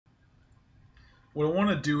What I want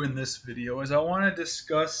to do in this video is I want to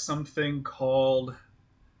discuss something called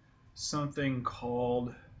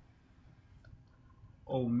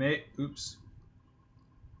omega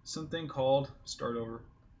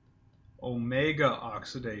omega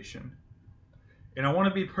oxidation. And I want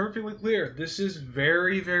to be perfectly clear, this is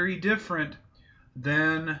very, very different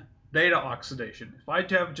than beta oxidation. If I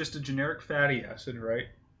have just a generic fatty acid, right?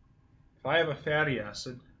 If I have a fatty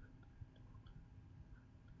acid,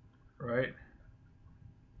 right?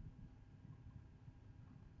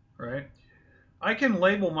 I can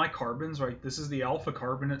label my carbons, right? This is the alpha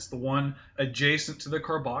carbon. It's the one adjacent to the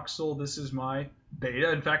carboxyl. This is my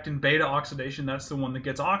beta. In fact, in beta oxidation, that's the one that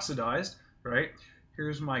gets oxidized, right?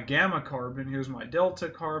 Here's my gamma carbon. Here's my delta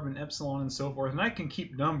carbon, epsilon, and so forth. And I can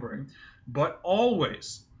keep numbering. But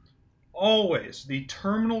always, the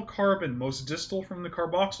terminal carbon, most distal from the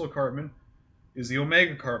carboxyl carbon, is the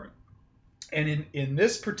omega carbon. And in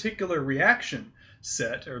this particular reaction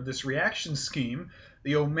set, or this reaction scheme,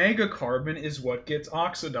 the omega carbon is what gets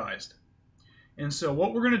oxidized. And so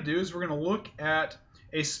what we're going to do is we're going to look at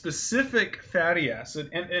a specific fatty acid.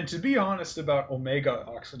 And to be honest about omega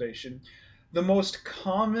oxidation, the most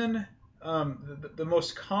common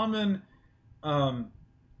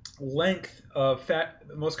length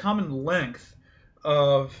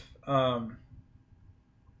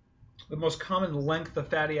of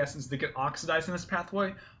fatty acids that get oxidized in this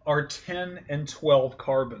pathway are 10 and 12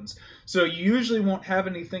 carbons. So you usually won't have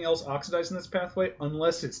anything else oxidized in this pathway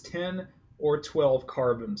unless it's 10 or 12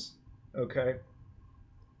 carbons. Okay?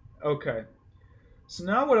 Okay. So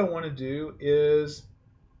now what I want to do is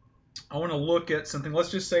I want to look at something. Let's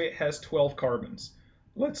just say it has 12 carbons.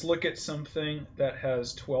 Let's look at something that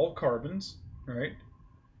has 12 carbons, right?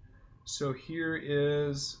 So here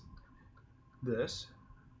is this.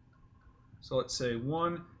 So let's say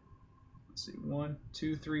 1,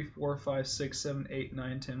 2, 3, 4, 5, 6, 7, 8,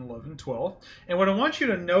 9, 10, 11, 12. And what I want you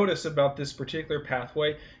to notice about this particular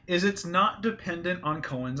pathway is it's not dependent on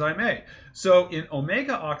coenzyme A. So in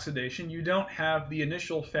omega oxidation, you don't have the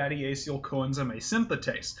initial fatty acyl coenzyme A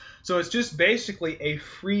synthetase. So it's just basically a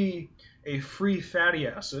free fatty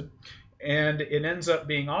acid, and it ends up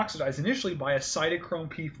being oxidized initially by a cytochrome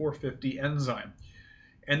P450 enzyme.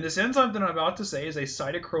 And this enzyme that I'm about to say is a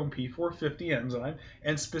cytochrome P450 enzyme,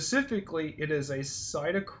 and specifically it is a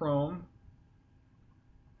cytochrome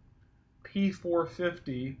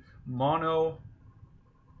P450 ω-oxidation.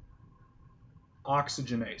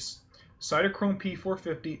 Cytochrome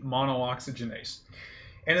P450 ω-oxidation.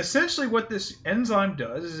 And essentially what this enzyme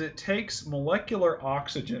does is it takes molecular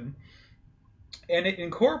oxygen and it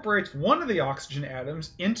incorporates one of the oxygen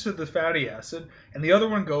atoms into the fatty acid, and the other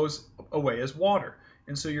one goes away as water.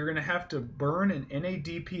 And so you're going to have to burn an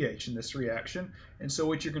NADPH in this reaction. And so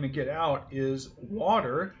what you're going to get out is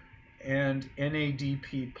water and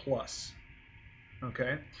NADP+.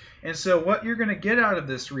 Okay? And so what you're going to get out of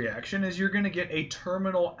this reaction is you're going to get a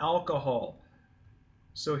terminal alcohol.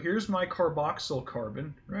 So here's my carboxyl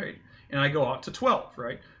carbon, right? And I go out to 12,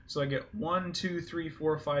 right? So I get 1, 2, 3,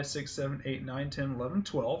 4, 5, 6, 7, 8, 9, 10, 11,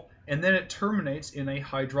 12. And then it terminates in a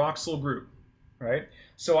hydroxyl group, right?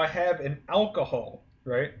 So I have an alcohol,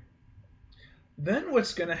 right? Then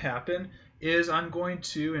what's going to happen is I'm going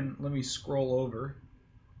to, and let me scroll over,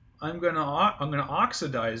 I'm going to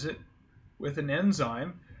oxidize it with an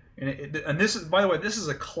enzyme. And this is, by the way, this is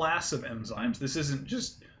a class of enzymes. This isn't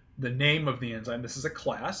just the name of the enzyme. This is a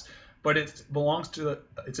class, but it belongs to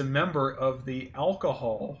it's a member of the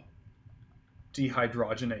alcohol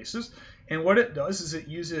dehydrogenases. And what it does is it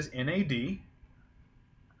uses NAD,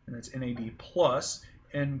 and it's NAD+,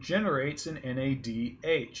 and generates an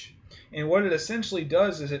NADH. And what it essentially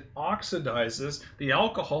does is it oxidizes the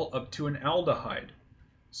alcohol up to an aldehyde.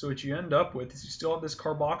 So what you end up with is you still have this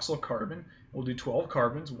carboxyl carbon. We'll do 12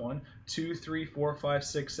 carbons. 1, 2, 3, 4, 5,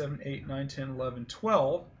 6, 7, 8, 9, 10, 11,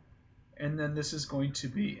 12. And then this is going to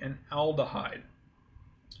be an aldehyde.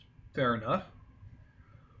 Fair enough.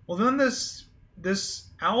 Well, then this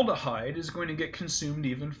aldehyde is going to get consumed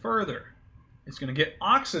even further. It's going to get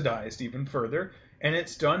oxidized even further, and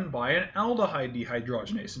it's done by an aldehyde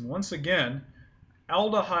dehydrogenase. And once again,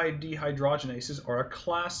 aldehyde dehydrogenases are a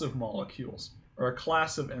class of molecules, or a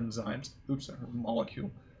class of enzymes. Oops, I heard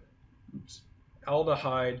molecule. Oops.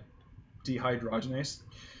 Aldehyde dehydrogenase.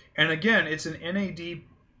 And again, it's an NAD+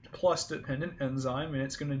 dependent enzyme, and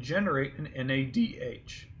it's going to generate an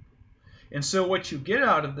NADH. And so what you get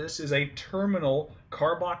out of this is a terminal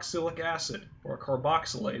carboxylic acid, or a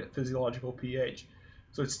carboxylate at physiological pH.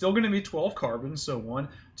 So it's still going to be 12 carbons, so 1,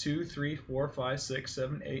 2, 3, 4, 5, 6,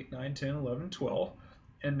 7, 8, 9, 10, 11, 12.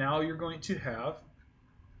 And now you're going to have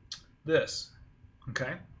this,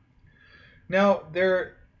 okay? Now,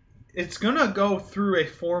 it's going to go through a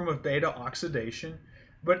form of beta oxidation,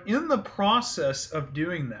 but in the process of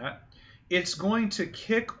doing that, it's going to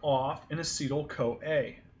kick off an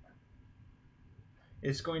acetyl-CoA.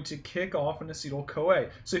 It's going to kick off an acetyl-CoA.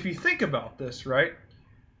 So if you think about this, right?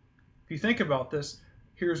 If you think about this,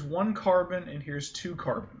 here's 1 carbon and here's 2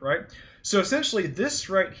 carbon, right? So essentially this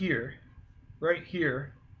right here,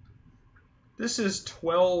 this is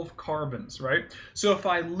 12 carbons, right? So if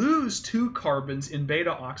I lose 2 carbons in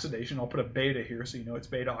beta oxidation, I'll put a beta here so you know it's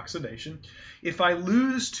beta oxidation. If I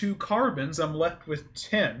lose 2 carbons, I'm left with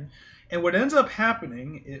 10. And what ends up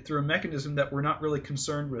happening through a mechanism that we're not really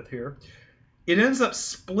concerned with here, it ends up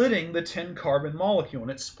splitting the 10 carbon molecule,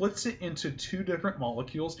 and it splits it into 2 different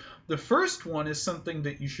molecules. The first one is something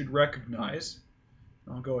that you should recognize.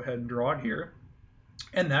 I'll go ahead and draw it here,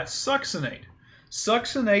 and that's succinate.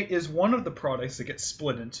 Succinate is one of the products that gets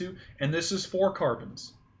split into, and this is 4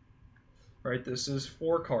 carbons. Right, this is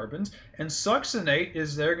 4 carbons, and succinate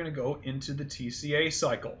is they're going to go into the TCA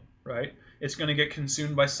cycle, right? It's going to get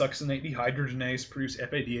consumed by succinate dehydrogenase, produce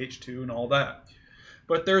FADH2 and all that.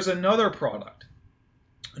 But there's another product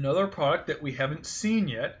that we haven't seen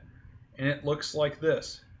yet, and it looks like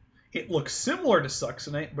this. It looks similar to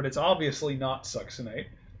succinate, but it's obviously not succinate.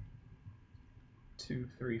 2,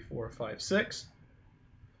 3, 4, 5, 6.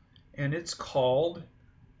 And it's called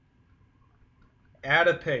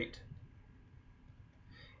adipate.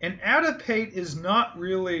 And adipate is not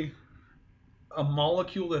really a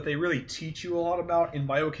molecule that they really teach you a lot about in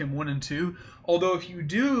Biochem 1 and 2. Although if you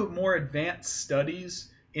do more advanced studies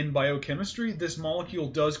in biochemistry, this molecule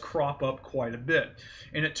does crop up quite a bit.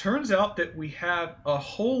 And it turns out that we have a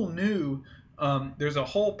whole new, there's a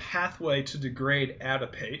whole pathway to degrade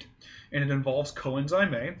adipate, and it involves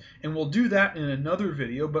coenzyme A. And we'll do that in another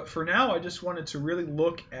video. But for now, I just wanted to really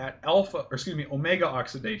look at omega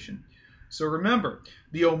oxidation. So remember,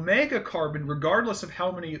 the omega carbon, regardless of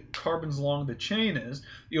how many carbons long the chain is,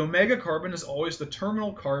 the omega carbon is always the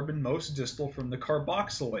terminal carbon most distal from the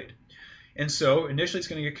carboxylate. And so initially it's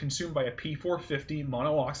going to get consumed by a P450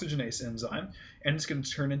 ω-oxidation enzyme, and it's going to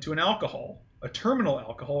turn into an alcohol, a terminal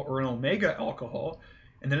alcohol or an omega alcohol,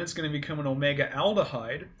 and then it's going to become an omega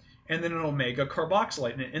aldehyde, and then an omega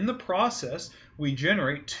carboxylate. And in the process, we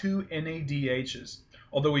generate 2 NADHs,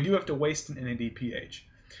 although we do have to waste an NADPH.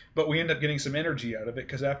 But we end up getting some energy out of it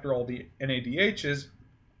because after all, the NADHs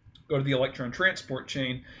go to the electron transport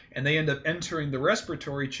chain, and they end up entering the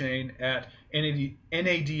respiratory chain at NADH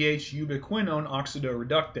ubiquinone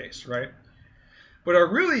oxidoreductase, right? But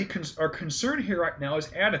our concern here right now is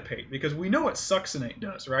adipate, because we know what succinate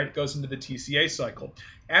does, right? It goes into the TCA cycle.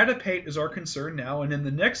 Adipate is our concern now, and in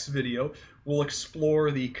the next video, we'll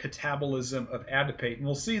explore the catabolism of adipate, and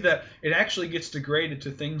we'll see that it actually gets degraded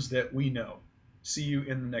to things that we know. See you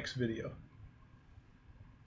in the next video.